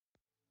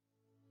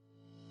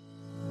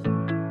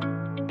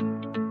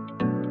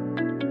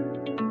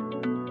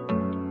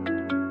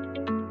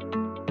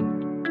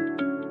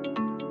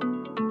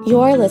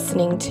You're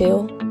listening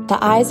to the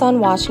Eyes on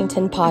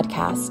Washington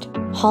podcast,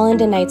 Holland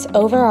and Knight's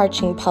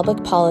overarching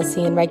public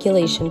policy and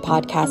regulation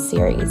podcast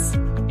series.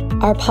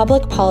 Our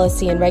public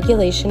policy and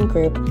regulation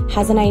group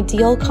has an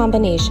ideal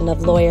combination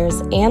of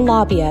lawyers and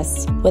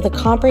lobbyists with a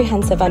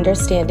comprehensive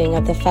understanding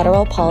of the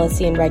federal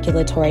policy and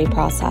regulatory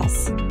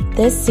process.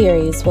 This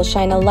series will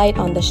shine a light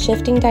on the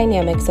shifting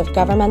dynamics of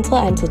governmental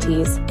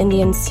entities and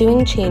the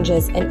ensuing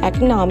changes in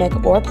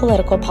economic or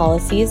political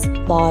policies,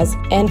 laws,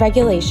 and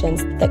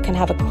regulations that can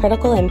have a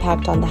critical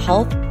impact on the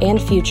health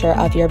and future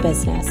of your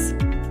business.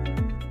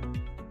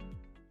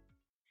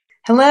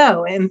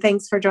 Hello, and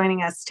thanks for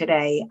joining us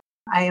today.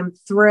 I am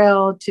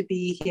thrilled to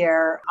be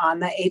here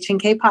on the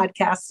H&K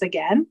podcast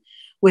again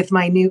with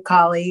my new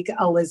colleague,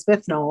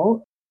 Elizabeth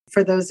Noll.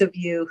 For those of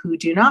you who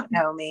do not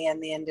know me in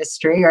the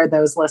industry or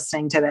those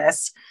listening to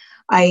this,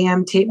 I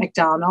am Taite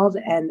McDonald,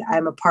 and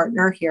I'm a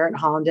partner here at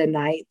Holland and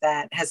Knight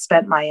that has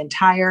spent my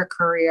entire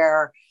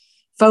career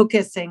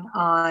focusing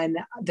on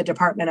the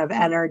Department of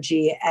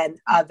Energy and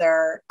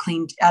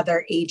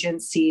other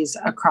agencies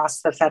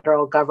across the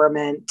federal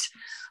government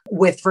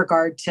with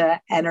regard to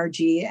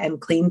energy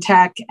and clean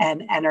tech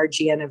and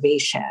energy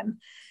innovation.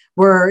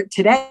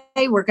 Today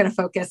we're going to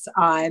focus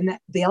on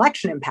the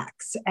election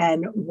impacts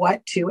and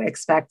what to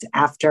expect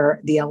after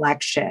the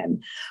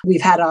election.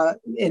 We've had an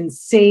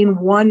insane,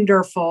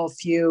 wonderful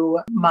few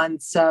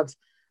months of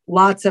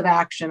lots of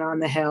action on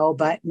the Hill,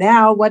 but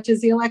now what does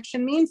the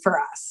election mean for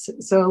us?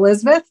 So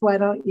Elizabeth, why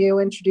don't you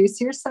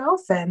introduce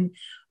yourself and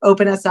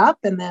open us up,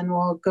 and then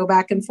we'll go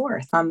back and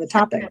forth on the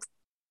topics.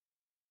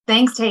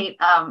 Thanks, Taite.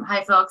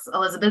 Hi, folks.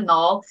 Elizabeth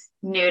Noll,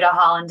 new to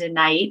Holland and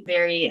Knight.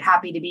 Very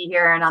happy to be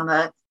here and on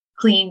the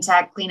clean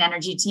tech, clean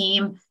energy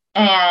team.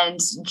 And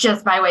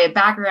just by way of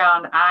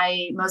background,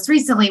 I most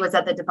recently was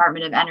at the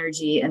Department of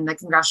Energy in the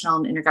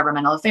Congressional and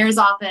Intergovernmental Affairs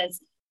Office.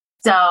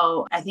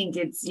 So I think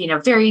it's,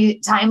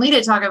 very timely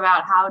to talk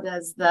about how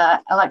does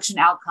the election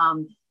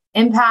outcome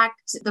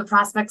impact the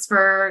prospects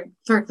for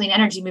clean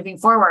energy moving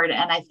forward.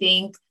 And I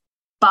think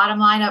bottom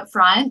line up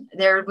front,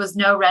 there was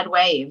no red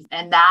wave.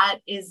 And that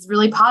is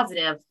really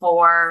positive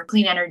for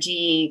clean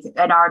energy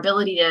and our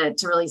ability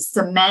to really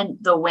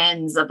cement the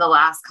wins of the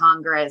last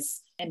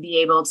Congress and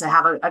be able to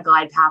have a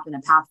glide path and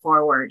a path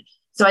forward.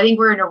 So I think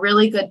we're in a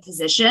really good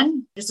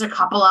position. Just a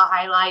couple of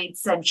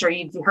highlights. I'm sure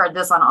you've heard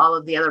this on all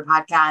of the other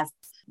podcasts.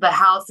 The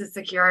House has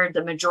secured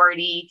the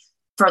majority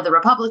for the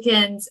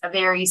Republicans, a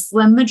very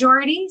slim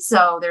majority.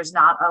 So there's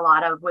not a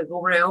lot of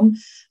wiggle room,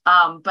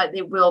 but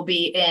it will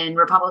be in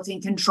Republican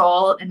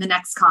control in the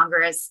next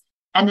Congress,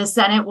 and the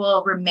Senate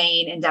will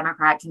remain in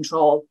Democrat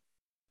control.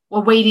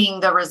 We're waiting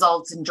the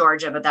results in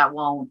Georgia, but that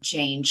won't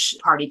change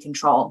party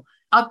control.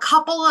 A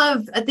couple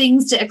of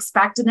things to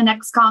expect in the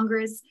next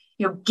Congress,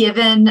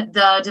 given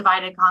the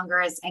divided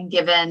Congress and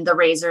given the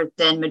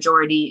razor-thin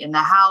majority in the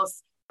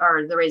House,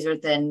 or the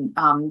razor-thin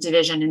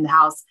division in the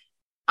House,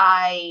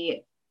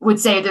 I would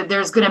say that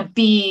there's going to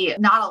be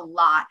not a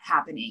lot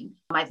happening.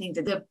 I think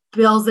that the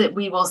bills that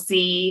we will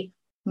see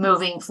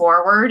moving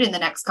forward in the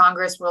next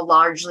Congress will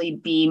largely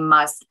be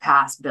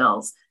must-pass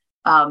bills.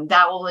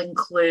 That will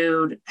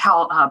include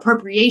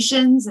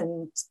appropriations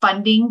and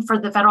funding for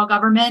the federal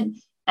government,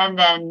 and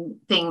then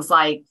things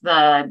like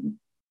the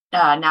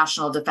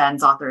National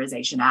Defense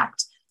Authorization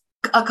Act.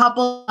 A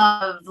couple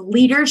of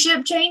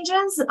leadership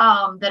changes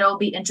that will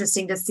be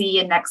interesting to see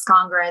in next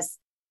Congress.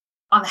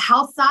 On the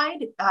House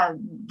side,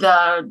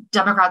 the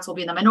Democrats will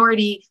be in the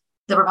minority,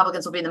 the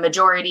Republicans will be in the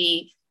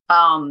majority.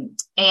 And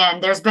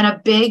there's been a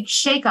big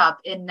shakeup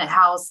in the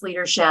House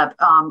leadership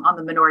on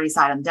the minority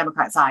side, on the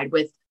Democrat side,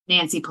 with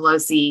Nancy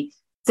Pelosi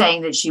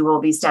saying that she will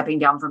be stepping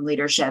down from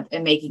leadership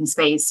and making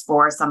space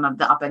for some of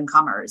the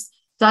up-and-comers.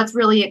 So that's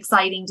really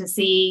exciting to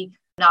see.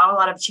 Not a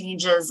lot of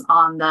changes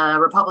on the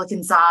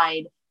Republican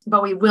side,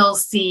 but we will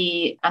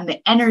see on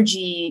the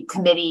energy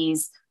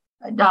committees,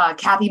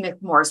 Kathy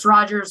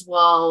McMorris-Rodgers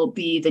will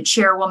be the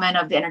chairwoman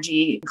of the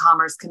Energy and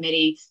Commerce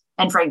Committee,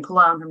 and Frank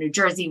Pallone from New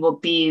Jersey will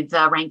be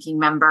the ranking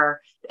member.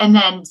 And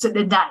then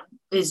that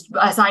is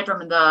aside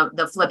from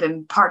the flip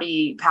in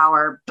party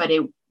power, but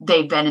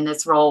they've been in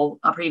this role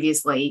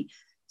previously.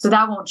 So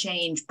that won't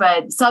change.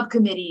 But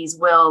subcommittees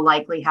will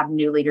likely have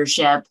new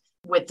leadership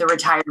with the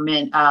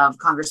retirement of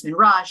Congressman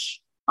Rush.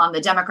 On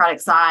the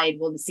Democratic side,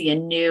 we'll see a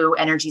new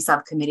energy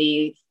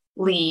subcommittee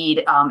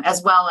lead,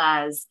 as well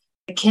as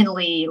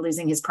McKinley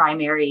losing his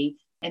primary.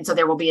 And so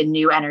there will be a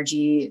new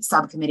energy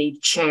subcommittee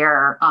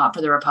chair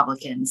for the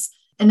Republicans.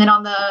 And then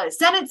on the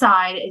Senate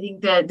side, I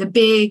think the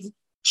big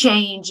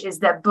change is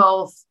that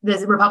both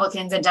the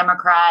Republicans and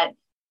Democrat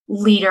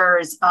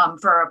leaders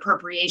for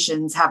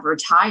appropriations have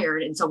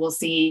retired. And so we'll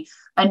see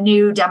a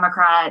new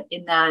Democrat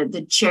in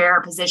the chair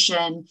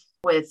position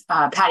with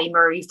Patty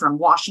Murray from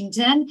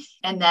Washington,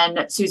 and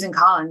then Susan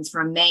Collins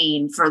from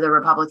Maine for the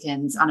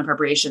Republicans on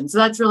appropriations. So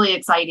that's really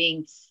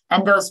exciting.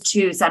 And those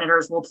two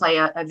senators will play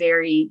a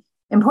very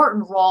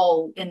important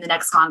role in the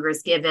next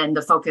Congress, given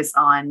the focus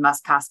on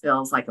must-pass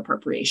bills like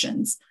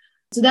appropriations.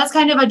 So that's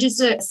kind of just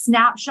a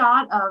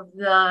snapshot of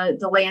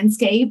the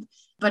landscape.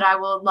 But I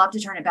will love to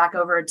turn it back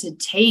over to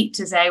Tate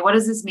to say, what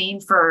does this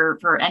mean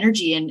for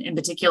energy and in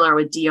particular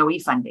with DOE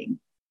funding?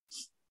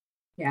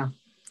 Yeah,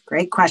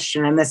 great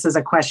question. And this is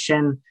a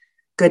question,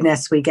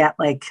 goodness, we get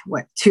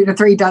 2 to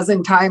 3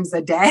 dozen times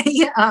a day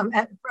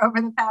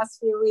over the past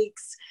few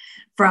weeks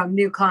from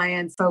new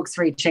clients, folks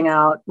reaching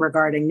out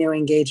regarding new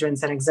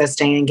engagements and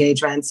existing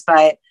engagements.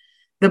 But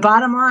the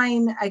bottom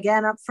line,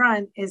 again, up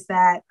front, is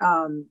that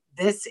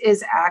this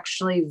is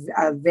actually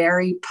a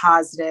very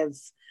positive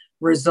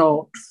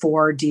result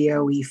for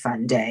DOE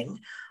funding.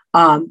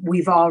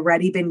 We've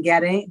already been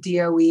getting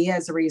DOE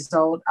as a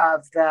result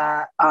of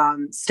the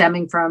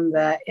stemming from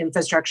the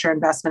Infrastructure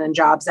Investment and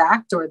Jobs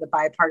Act, or the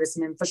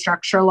Bipartisan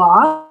Infrastructure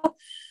Law,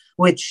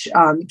 which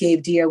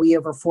gave DOE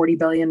over $40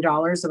 billion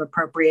of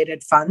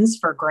appropriated funds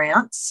for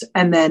grants.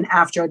 And then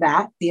after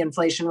that, the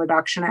Inflation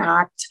Reduction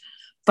Act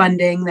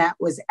funding that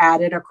was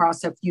added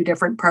across a few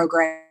different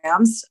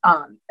programs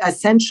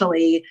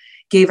essentially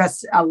gave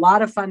us a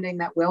lot of funding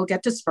that will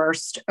get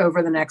dispersed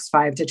over the next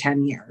 5 to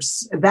 10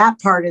 years. That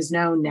part is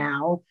known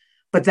now,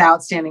 but the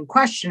outstanding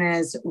question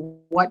is,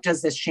 what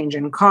does this change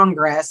in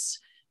Congress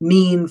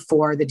mean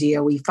for the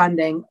DOE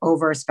funding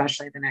over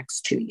especially the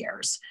next 2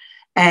 years?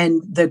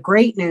 And the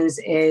great news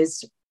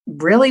is,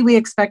 really, we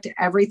expect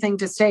everything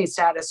to stay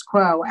status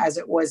quo as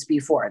it was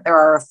before. There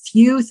are a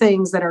few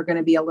things that are going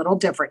to be a little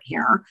different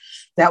here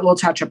that we'll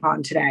touch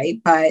upon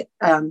today, but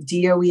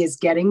DOE is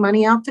getting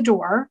money out the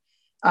door.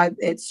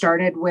 It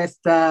started with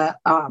the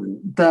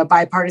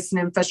Bipartisan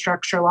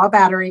Infrastructure Law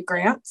battery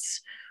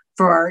grants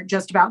for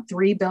just about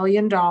 $3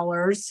 billion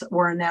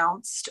were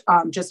announced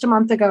just a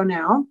month ago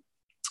now.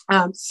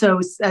 So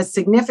a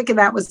significant,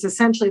 that was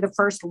essentially the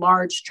first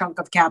large chunk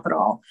of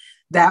capital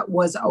that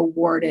was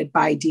awarded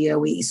by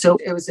DOE. So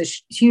it was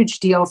a huge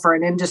deal for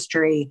an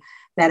industry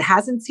that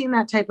hasn't seen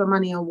that type of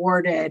money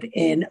awarded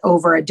in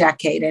over a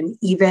decade. And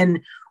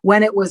even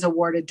when it was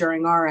awarded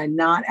during ARA,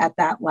 not at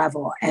that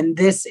level. And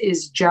this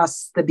is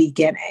just the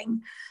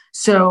beginning.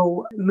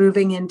 So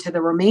moving into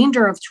the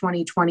remainder of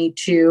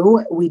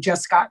 2022, we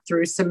just got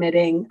through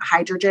submitting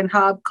hydrogen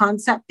hub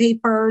concept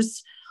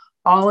papers,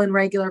 all in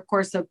regular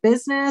course of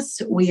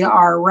business. We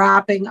are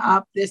wrapping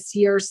up this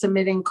year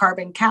submitting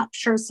carbon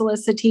capture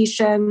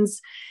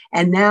solicitations.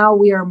 And now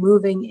we are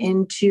moving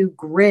into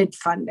grid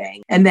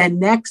funding. And then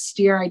next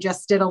year, I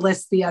just did a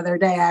list the other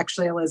day,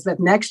 actually, Elizabeth.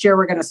 Next year,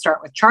 we're going to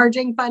start with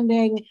charging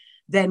funding,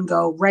 then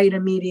go right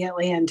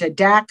immediately into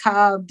DAC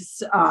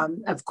hubs.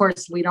 Of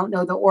course, we don't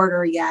know the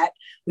order yet.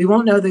 We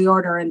won't know the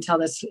order until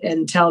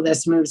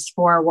this moves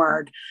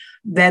forward.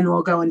 Then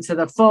we'll go into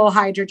the full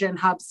hydrogen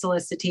hub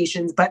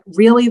solicitations, but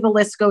really the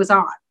list goes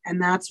on. And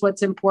that's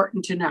what's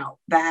important to know,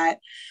 that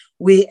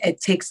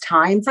it takes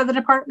time for the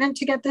department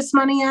to get this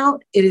money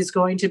out. It is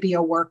going to be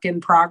a work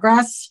in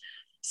progress.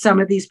 Some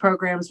of these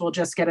programs will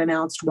just get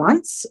announced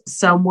once.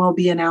 Some will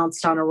be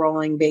announced on a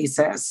rolling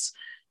basis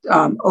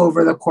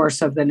over the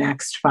course of the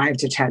next 5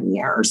 to 10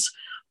 years.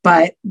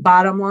 But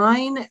bottom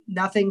line,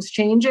 nothing's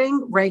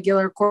changing.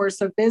 Regular course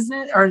of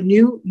business, or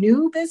new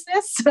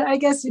business, I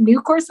guess,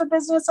 new course of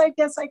business, I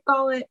guess I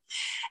call it.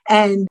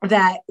 And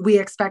that we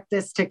expect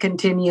this to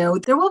continue.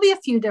 There will be a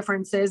few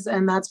differences,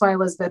 and that's why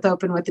Elizabeth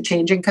opened with the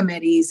changing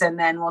committees. And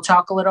then we'll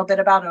talk a little bit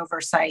about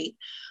oversight.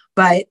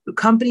 But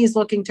companies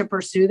looking to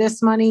pursue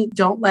this money,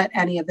 don't let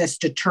any of this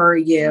deter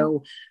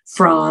you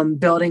from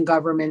building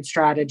government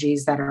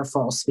strategies that are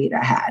full speed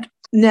ahead.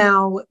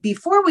 Now,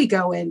 before we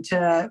go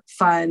into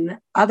fun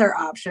other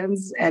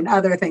options and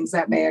other things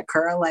that may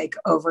occur, like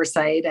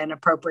oversight and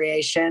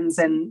appropriations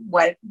and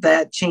what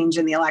the change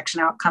in the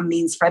election outcome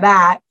means for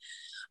that,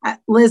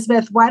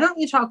 Elizabeth, why don't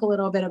you talk a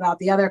little bit about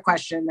the other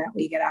question that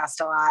we get asked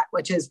a lot,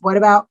 which is, what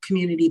about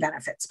community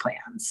benefits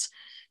plans?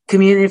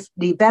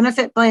 Community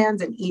benefit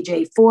plans and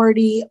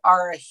EJ40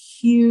 are a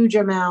huge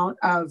amount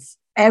of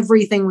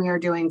everything we are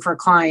doing for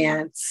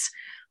clients,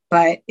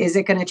 but is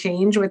it going to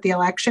change with the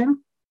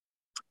election?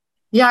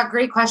 Yeah,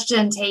 great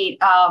question, Tate.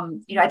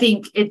 I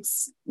think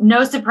it's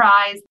no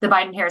surprise the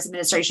Biden-Harris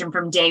administration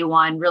from day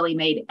one really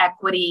made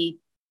equity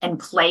and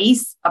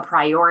place a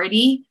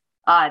priority.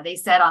 They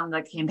said on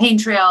the campaign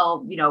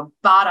trail,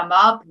 bottom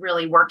up,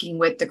 really working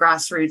with the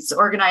grassroots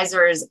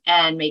organizers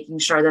and making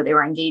sure that they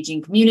were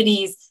engaging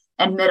communities,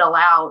 and middle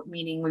out,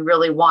 meaning we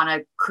really want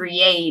to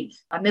create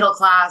a middle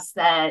class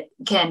that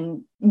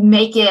can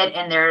make it.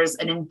 And there's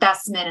an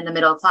investment in the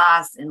middle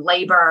class, in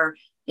labor,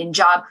 in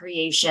job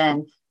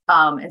creation.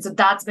 And so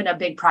that's been a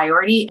big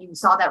priority. You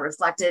saw that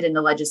reflected in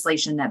the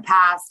legislation that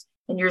passed,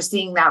 and you're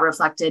seeing that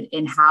reflected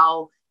in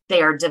how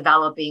they are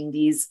developing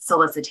these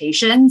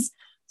solicitations.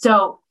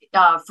 So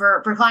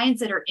for clients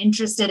that are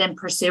interested in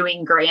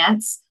pursuing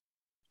grants,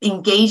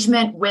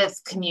 engagement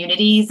with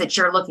communities that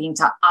you're looking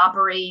to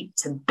operate,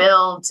 to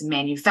build, to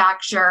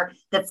manufacture,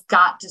 that's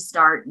got to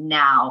start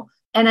now.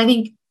 And I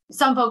think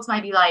some folks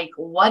might be like,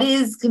 what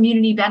is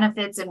community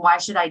benefits and why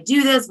should I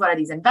do this? What are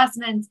these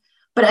investments?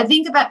 But I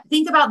think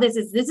about this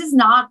is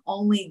not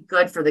only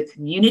good for the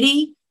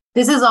community,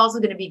 this is also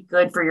going to be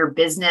good for your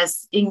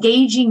business,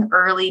 engaging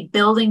early,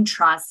 building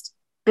trust,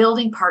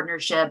 building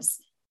partnerships,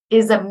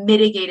 is a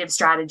mitigative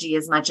strategy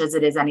as much as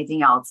it is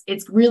anything else.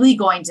 It's really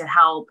going to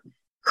help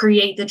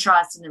create the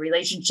trust and the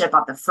relationship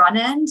at the front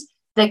end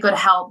that could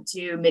help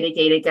to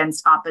mitigate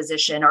against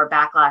opposition or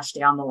backlash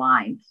down the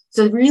line.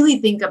 So really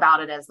think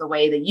about it as the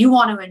way that you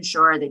want to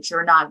ensure that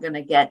you're not going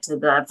to get to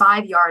the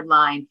 5-yard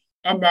line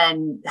and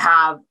then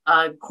have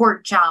a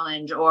court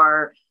challenge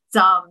or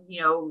some,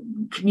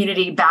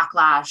 community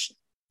backlash.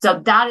 So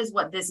that is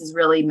what this is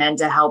really meant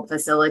to help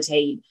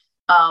facilitate.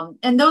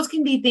 And those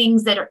can be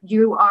things that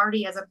you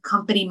already as a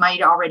company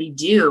might already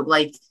do.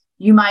 Like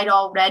you might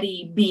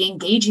already be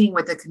engaging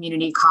with a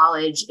community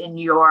college in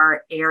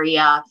your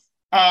area,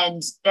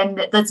 and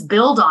let's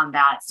build on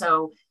that.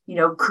 So,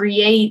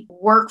 create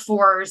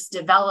workforce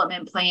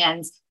development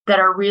plans that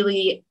are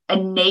really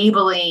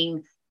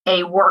enabling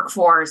a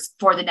workforce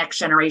for the next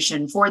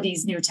generation, for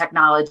these new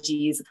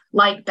technologies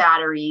like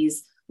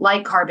batteries,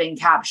 like carbon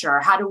capture.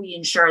 How do we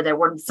ensure that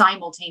we're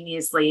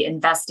simultaneously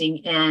investing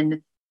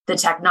in the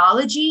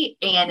technology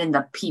and in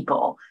the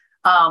people?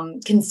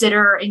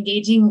 Consider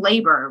engaging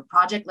labor,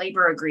 project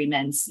labor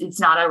agreements. It's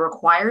not a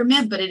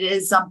requirement, but it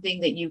is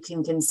something that you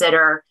can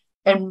consider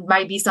and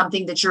might be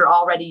something that you're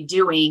already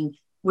doing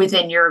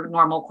within your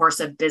normal course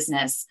of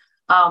business.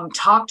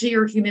 Talk to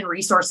your human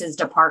resources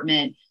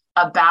department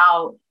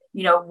about,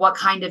 what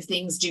kind of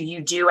things do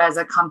you do as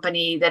a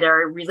company that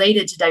are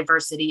related to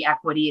diversity,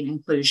 equity, and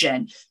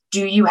inclusion?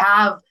 Do you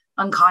have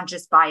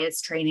unconscious bias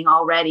training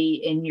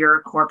already in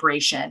your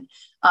corporation?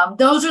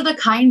 Those are the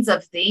kinds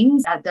of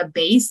things at the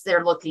base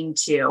they're looking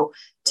to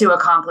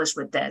accomplish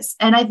with this.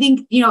 And I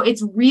think,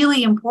 it's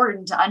really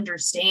important to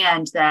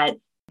understand that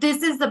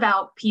this is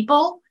about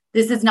people.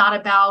 This is not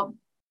about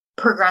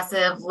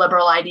progressive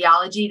liberal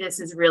ideology.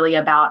 This is really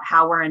about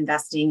how we're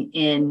investing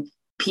in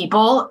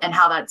people and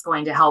how that's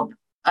going to help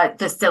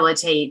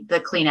facilitate the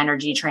clean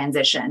energy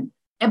transition.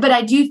 But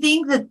I do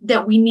think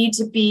that we need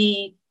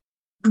to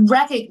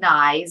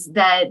recognize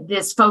that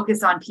this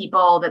focus on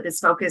people, that this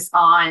focus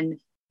on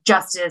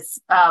Justice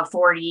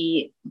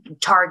 40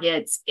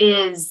 targets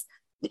is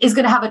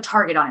going to have a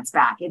target on its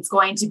back. It's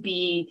going to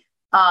be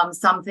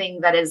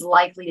something that is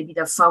likely to be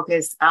the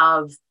focus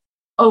of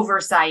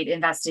oversight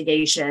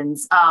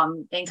investigations,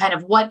 and kind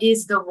of what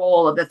is the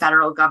role of the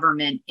federal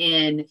government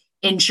in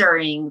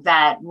ensuring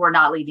that we're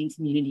not leaving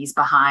communities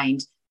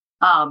behind.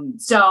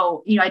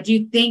 So, I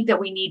do think that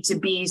we need to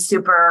be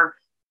super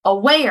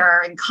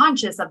aware and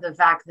conscious of the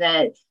fact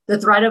that the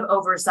threat of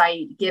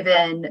oversight,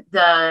 given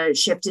the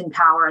shift in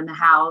power in the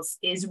House,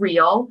 is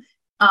real,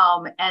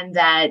 and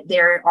that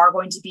there are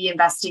going to be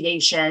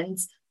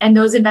investigations. And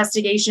those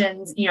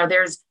investigations,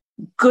 there's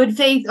good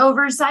faith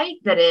oversight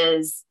that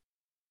is,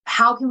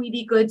 how can we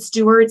be good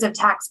stewards of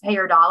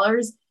taxpayer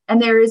dollars?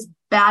 And there is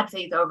bad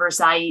faith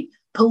oversight,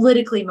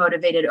 politically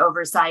motivated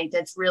oversight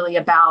that's really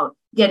about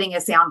getting a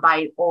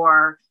soundbite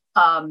or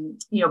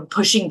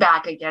pushing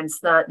back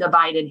against the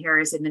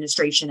Biden-Harris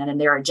administration and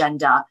their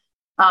agenda.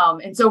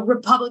 And so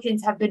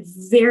Republicans have been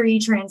very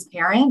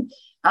transparent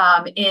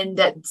in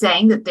that,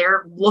 saying that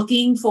they're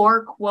looking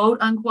for, quote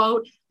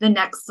unquote, the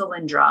next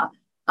Solyndra.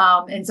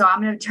 And so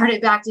I'm going to turn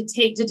it back to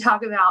Tate to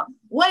talk about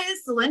what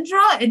is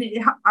Solyndra and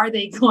are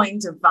they going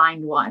to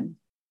find one?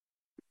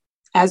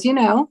 As you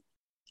know,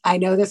 I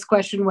know this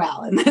question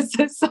well, and this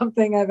is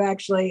something I've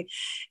actually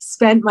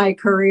spent my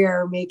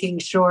career making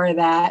sure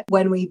that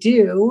when we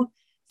do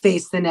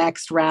face the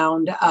next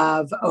round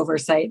of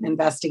oversight and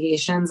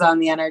investigations on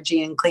the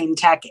energy and clean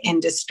tech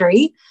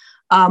industry,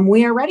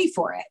 we are ready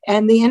for it,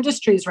 and the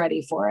industry is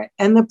ready for it,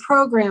 and the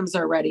programs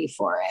are ready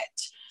for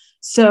it.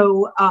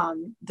 So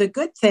the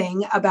good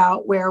thing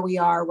about where we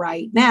are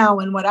right now,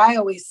 and what I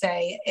always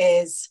say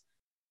is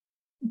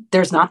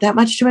there's not that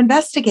much to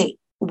investigate.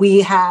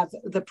 We have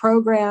the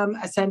program,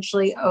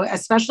 essentially,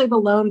 especially the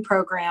loan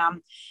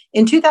program.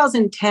 In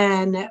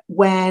 2010,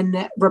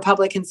 when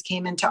Republicans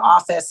came into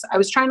office, I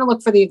was trying to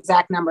look for the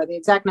exact number. The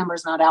exact number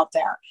is not out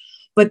there,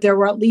 but there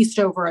were at least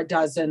over a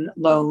dozen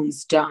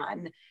loans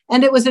done.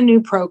 And it was a new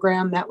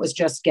program that was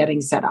just getting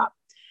set up.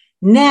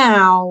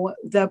 Now,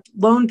 the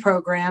loan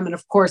program, and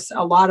of course,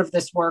 a lot of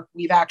this work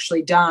we've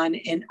actually done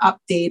in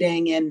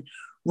updating and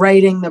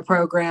writing the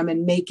program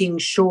and making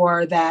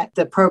sure that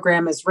the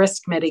program is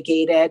risk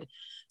mitigated.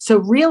 So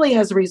really,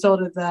 as a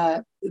result of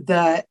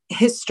the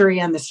history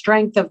and the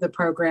strength of the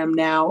program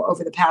now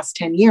over the past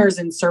 10 years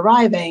in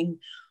surviving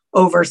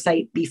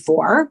oversight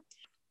before,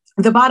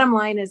 the bottom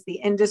line is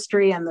the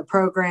industry and the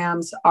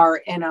programs are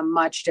in a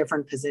much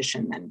different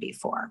position than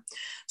before.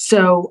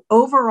 So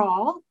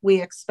overall,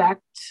 we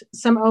expect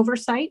some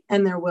oversight,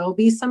 and there will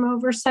be some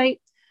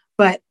oversight.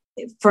 But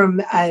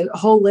from a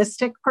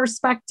holistic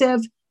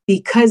perspective,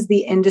 because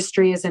the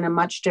industry is in a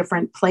much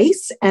different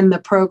place and the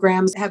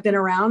programs have been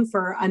around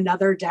for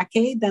another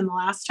decade than the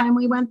last time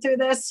we went through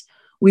this,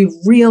 we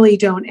really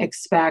don't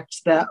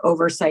expect the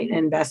oversight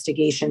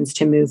investigations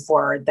to move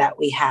forward that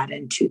we had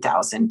in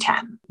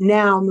 2010.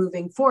 Now,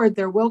 moving forward,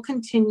 there will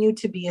continue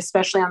to be,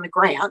 especially on the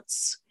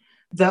grants,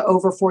 the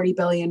over $40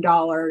 billion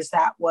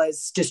that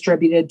was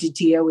distributed to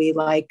DOE,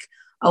 like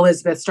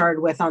Elizabeth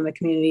started with on the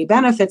community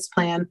benefits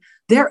plan,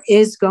 there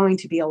is going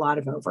to be a lot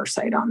of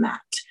oversight on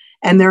that.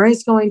 And there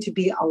is going to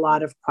be a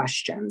lot of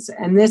questions.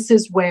 And this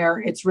is where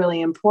it's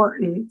really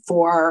important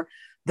for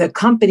the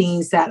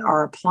companies that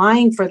are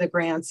applying for the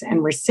grants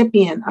and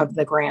recipient of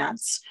the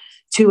grants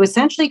to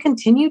essentially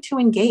continue to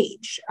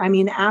engage. I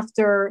mean,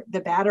 after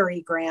the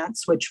battery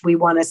grants, which we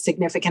won a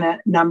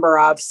significant number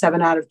of,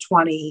 7 out of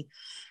 20,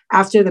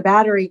 after the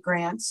battery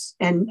grants,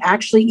 and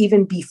actually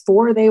even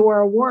before they were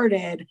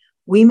awarded,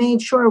 we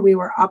made sure we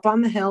were up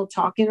on the Hill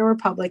talking to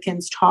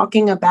Republicans,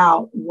 talking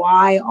about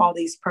why all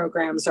these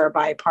programs are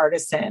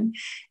bipartisan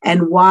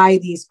and why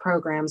these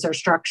programs are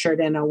structured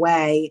in a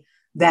way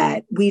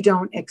that we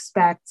don't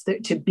expect there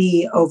to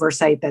be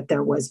oversight that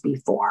there was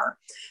before.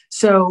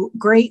 So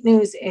great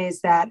news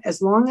is that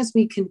as long as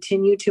we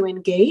continue to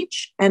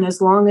engage, and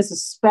as long as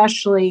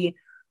especially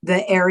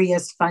the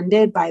areas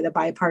funded by the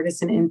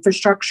bipartisan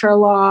infrastructure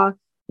law,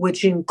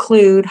 which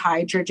include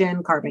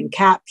hydrogen, carbon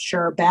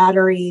capture,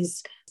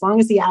 batteries, as long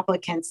as the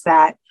applicants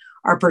that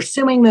are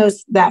pursuing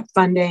that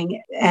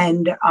funding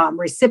and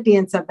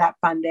recipients of that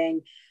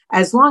funding,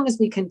 as long as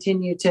we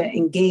continue to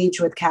engage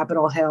with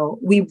Capitol Hill,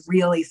 we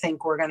really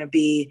think we're going to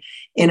be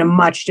in a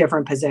much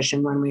different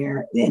position when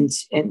we're in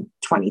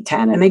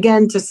 2010. And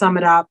again, to sum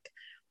it up,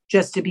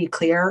 just to be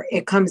clear,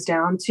 it comes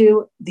down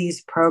to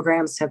these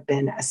programs have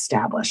been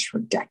established for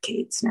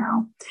decades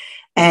now.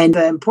 And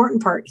the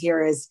important part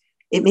here is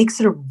it makes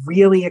it a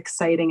really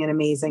exciting and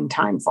amazing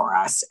time for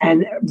us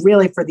and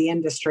really for the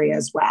industry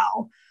as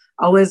well.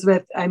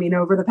 Elizabeth, I mean,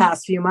 over the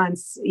past few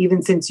months,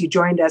 even since you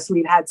joined us,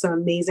 we've had some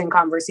amazing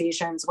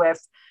conversations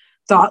with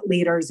thought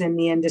leaders in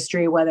the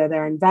industry, whether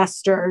they're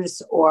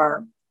investors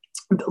or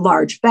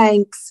large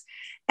banks,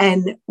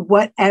 and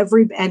what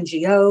every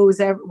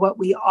NGOs, what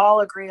we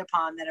all agree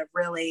upon that have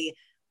really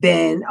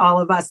been, all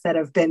of us that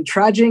have been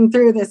trudging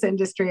through this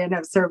industry and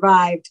have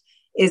survived,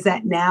 is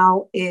that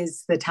now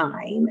is the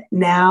time.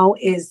 Now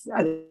is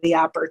the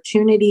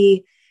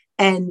opportunity.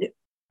 And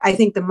I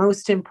think the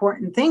most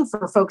important thing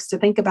for folks to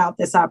think about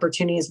this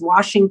opportunity is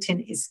Washington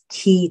is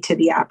key to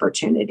the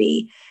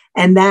opportunity.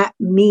 And that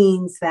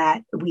means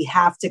that we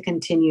have to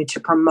continue to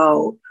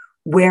promote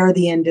where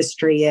the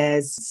industry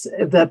is,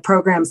 the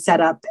program set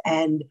up,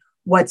 and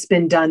what's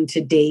been done to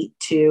date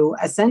to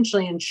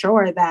essentially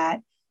ensure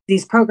that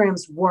these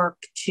programs work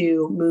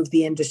to move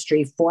the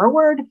industry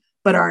forward,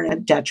 but aren't a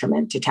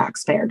detriment to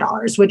taxpayer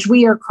dollars, which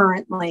we are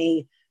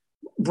currently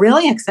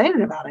really excited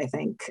about, I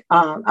think.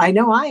 I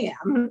know I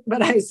am,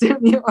 but I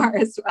assume you are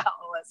as well,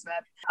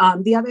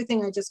 Elizabeth. The other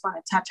thing I just want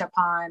to touch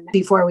upon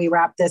before we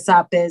wrap this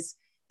up is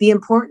the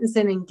importance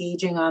in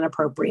engaging on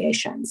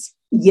appropriations.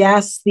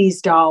 Yes,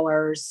 these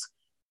dollars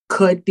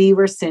could be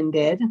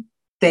rescinded.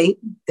 They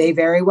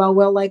very well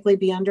will likely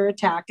be under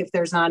attack if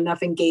there's not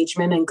enough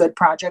engagement and good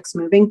projects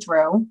moving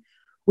through.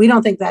 We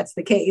don't think that's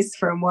the case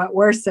from what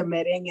we're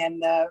submitting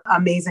and the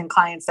amazing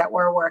clients that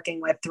we're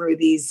working with through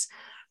these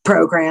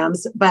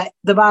programs. But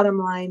the bottom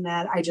line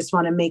that I just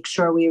want to make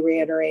sure we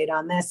reiterate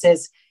on this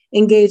is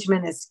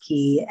engagement is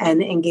key,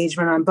 and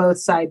engagement on both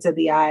sides of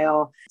the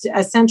aisle,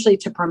 essentially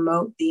to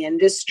promote the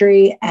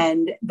industry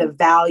and the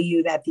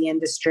value that the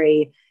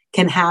industry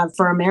can have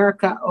for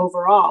America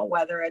overall,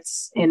 whether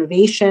it's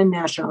innovation,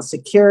 national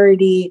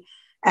security,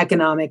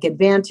 economic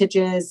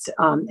advantages,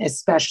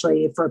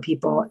 especially for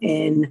people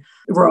in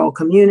rural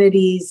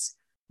communities.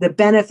 The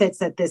benefits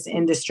that this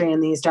industry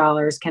and these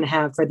dollars can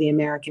have for the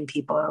American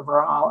people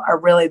overall are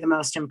really the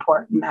most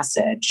important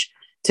message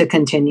to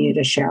continue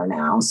to share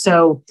now.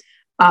 So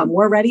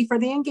we're ready for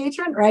the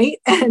engagement, right?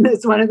 And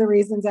it's one of the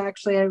reasons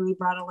actually we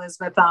brought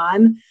Elizabeth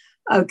on,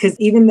 because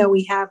even though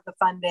we have the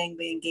funding,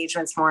 the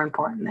engagement's more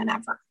important than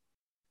ever.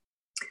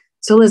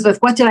 So Elizabeth,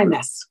 what did I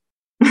miss?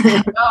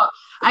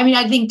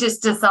 I think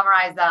just to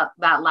summarize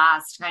that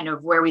last kind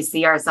of where we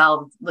see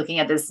ourselves looking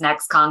at this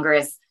next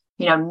Congress,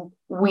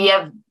 we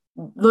have,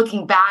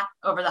 looking back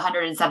over the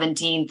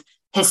 117th,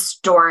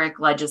 historic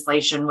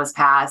legislation was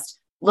passed.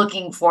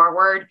 Looking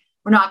forward,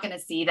 we're not going to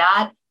see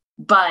that,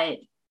 but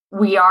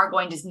we are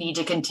going to need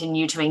to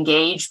continue to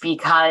engage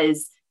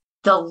because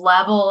the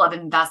level of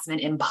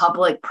investment in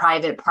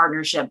public-private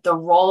partnership, the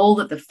role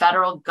that the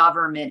federal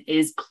government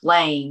is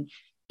playing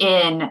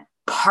in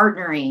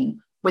partnering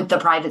with the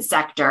private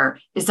sector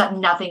is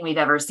nothing we've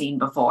ever seen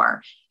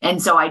before.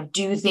 And so I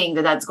do think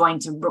that that's going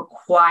to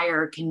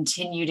require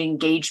continued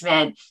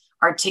engagement,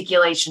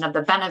 articulation of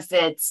the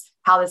benefits,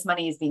 how this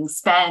money is being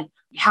spent,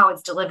 how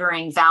it's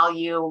delivering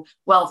value,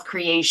 wealth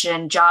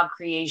creation, job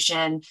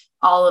creation,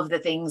 all of the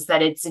things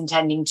that it's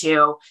intending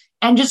to.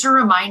 And just a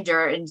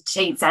reminder, and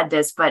Tate said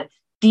this, but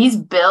these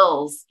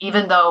bills,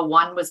 even though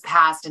one was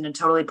passed in a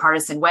totally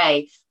partisan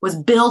way, was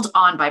built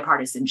on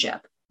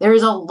bipartisanship. There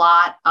is a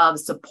lot of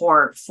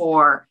support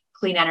for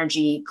clean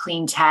energy,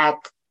 clean tech,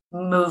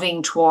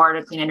 moving toward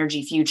a clean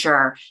energy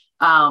future.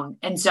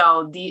 And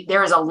so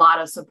there is a lot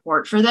of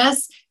support for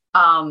this,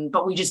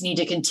 but we just need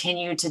to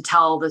continue to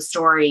tell the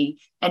story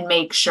and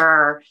make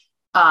sure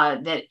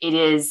that it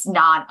is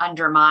not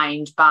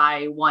undermined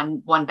by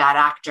one bad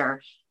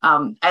actor.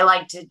 I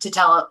like to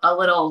tell a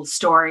little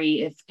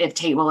story, if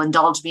Tate will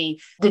indulge me.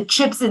 The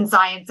CHIPS and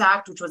Science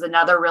Act, which was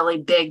another really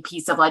big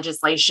piece of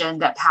legislation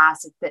that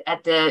passed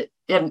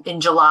in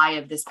July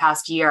of this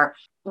past year,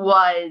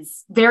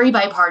 was very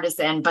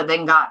bipartisan, but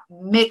then got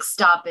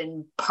mixed up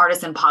in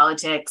partisan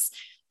politics.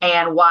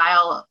 And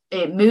while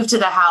it moved to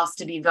the House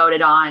to be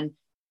voted on,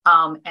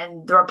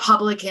 and the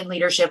Republican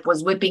leadership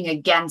was whipping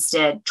against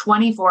it,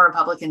 24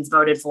 Republicans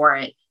voted for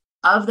it.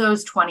 Of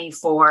those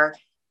 24,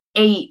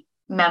 8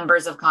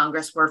 members of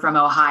Congress were from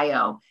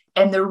Ohio.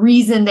 And the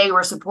reason they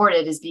were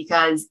supported is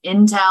because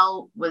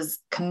Intel was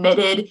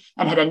committed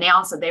and had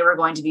announced that they were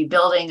going to be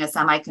building a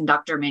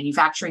semiconductor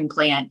manufacturing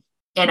plant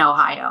in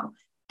Ohio.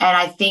 And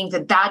I think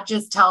that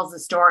just tells the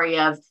story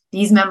of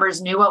these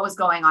members knew what was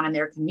going on in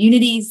their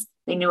communities.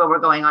 They knew what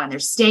was going on in their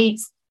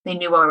states. They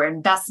knew what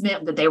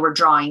investment that they were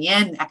drawing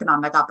in,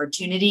 economic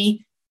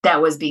opportunity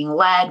that was being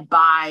led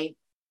by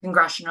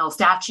congressional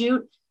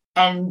statute.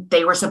 And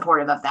they were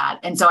supportive of that.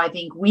 And so I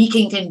think we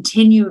can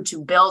continue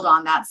to build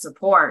on that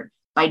support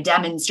by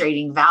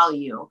demonstrating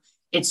value.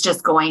 It's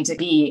just going to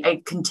be a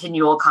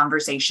continual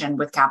conversation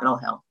with Capitol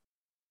Hill.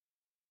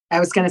 I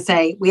was going to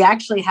say, we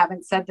actually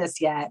haven't said this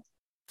yet.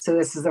 So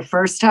this is the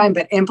first time,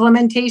 but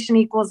implementation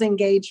equals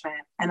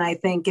engagement. And I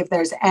think if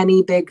there's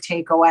any big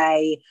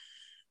takeaway,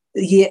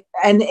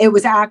 and it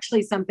was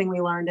actually something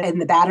we learned in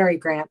the battery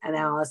grant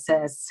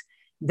analysis,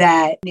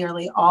 that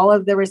nearly all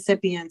of the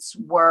recipients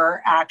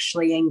were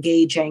actually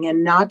engaging,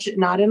 and not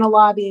in a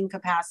lobbying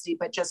capacity,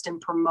 but just in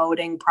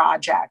promoting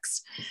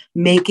projects,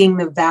 making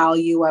the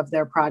value of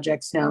their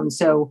projects known.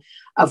 So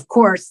of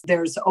course,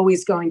 there's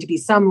always going to be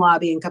some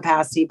lobbying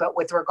capacity, but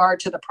with regard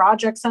to the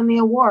projects and the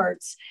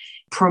awards,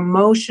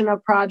 promotion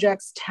of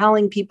projects,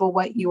 telling people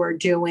what you are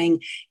doing,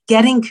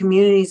 getting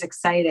communities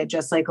excited,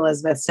 just like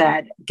Elizabeth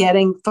said,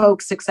 getting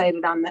folks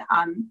excited on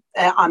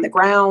the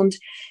ground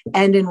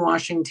and in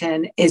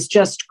Washington is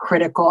just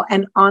critical.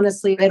 And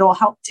honestly, it'll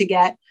help to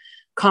get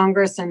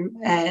Congress and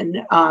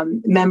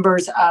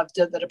members of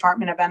the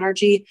Department of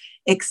Energy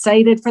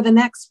excited for the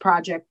next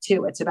project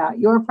too. It's about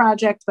your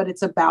project, but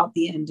it's about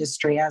the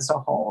industry as a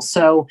whole.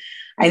 So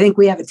I think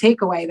we have a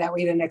takeaway that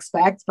we didn't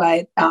expect,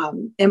 but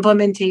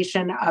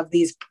implementation of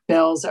these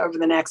bills over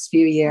the next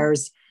few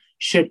years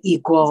should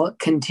equal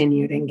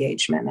continued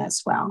engagement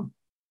as well.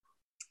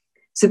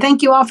 So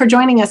thank you all for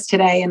joining us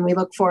today, and we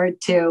look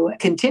forward to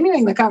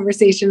continuing the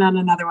conversation on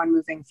another one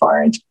moving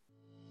forward.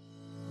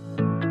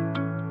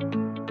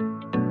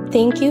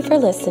 Thank you for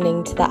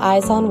listening to the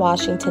Eyes on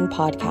Washington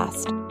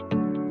podcast,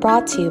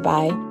 brought to you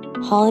by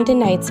Holland &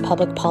 Knight's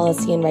Public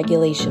Policy and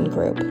Regulation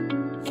Group.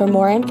 For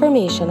more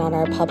information on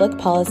our Public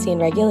Policy and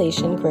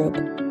Regulation Group,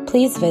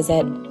 please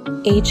visit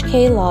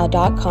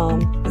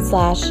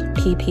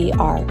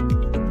hklaw.com/ppr.